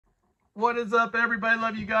What is up, everybody?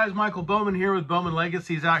 Love you guys. Michael Bowman here with Bowman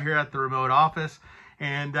Legacies out here at the remote office.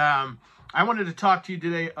 And I wanted to talk to you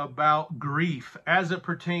today about grief as it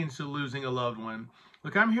pertains to losing a loved one.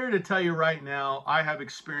 Look, I'm here to tell you right now, I have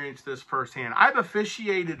experienced this firsthand. I've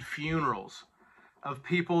officiated funerals of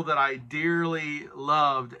people that I dearly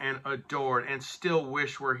loved and adored and still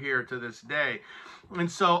wish were here to this day. And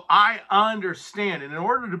so I understand, and in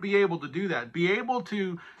order to be able to do that, be able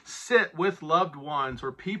to sit with loved ones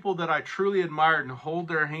or people that I truly admired and hold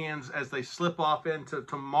their hands as they slip off into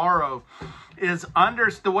tomorrow, is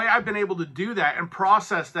the way I've been able to do that and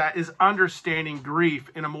process that is understanding grief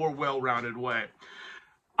in a more well-rounded way.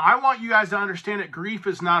 I want you guys to understand that grief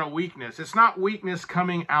is not a weakness. It's not weakness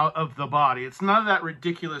coming out of the body. It's none of that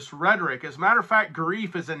ridiculous rhetoric. As a matter of fact,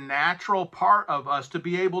 grief is a natural part of us to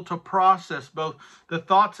be able to process both the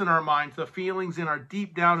thoughts in our minds, the feelings in our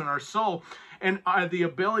deep down in our soul, and the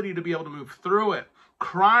ability to be able to move through it.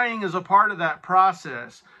 Crying is a part of that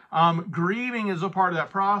process. Grieving is a part of that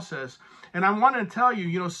process. And I want to tell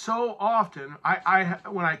you, so often,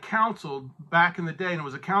 when I counseled back in the day and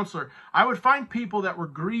was a counselor, I would find people that were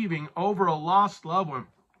grieving over a lost loved one.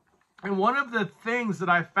 And one of the things that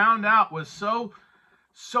I found out was so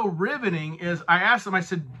riveting is I asked them, I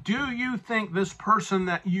said, do you think this person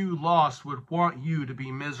that you lost would want you to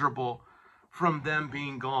be miserable from them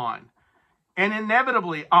being gone? And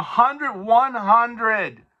inevitably,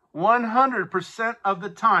 100% of the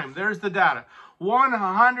time, there's the data,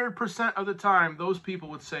 100% of the time, those people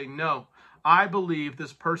would say, no, I believe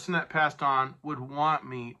this person that passed on would want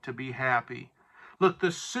me to be happy. Look,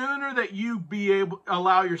 the sooner that you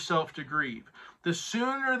allow yourself to grieve, the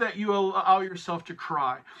sooner that you allow yourself to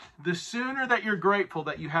cry, the sooner that you're grateful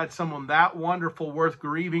that you had someone that wonderful worth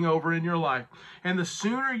grieving over in your life, and the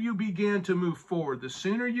sooner you begin to move forward, the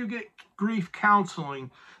sooner you get grief counseling,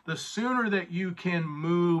 the sooner that you can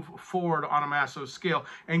move forward on a massive scale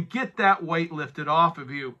and get that weight lifted off of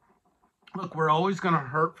you. Look, we're always going to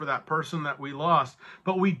hurt for that person that we lost,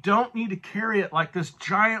 but we don't need to carry it like this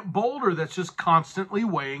giant boulder that's just constantly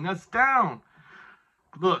weighing us down.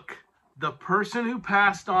 Look, the person who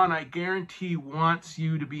passed on, I guarantee, wants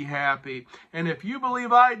you to be happy. And if you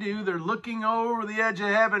believe I do, they're looking over the edge of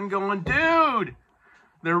heaven going, dude,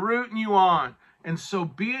 they're rooting you on. And so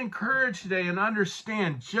be encouraged today and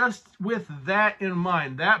understand, just with that in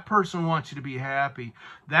mind, that person wants you to be happy.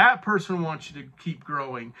 That person wants you to keep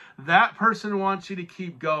growing. That person wants you to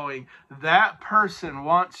keep going. That person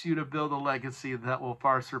wants you to build a legacy that will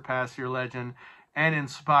far surpass your legend and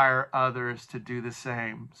inspire others to do the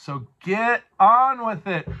same. So get on with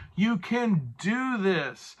it. You can do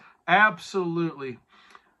this. Absolutely.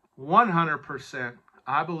 100%.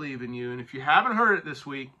 I believe in you. And if you haven't heard it this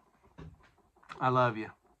week, I love you.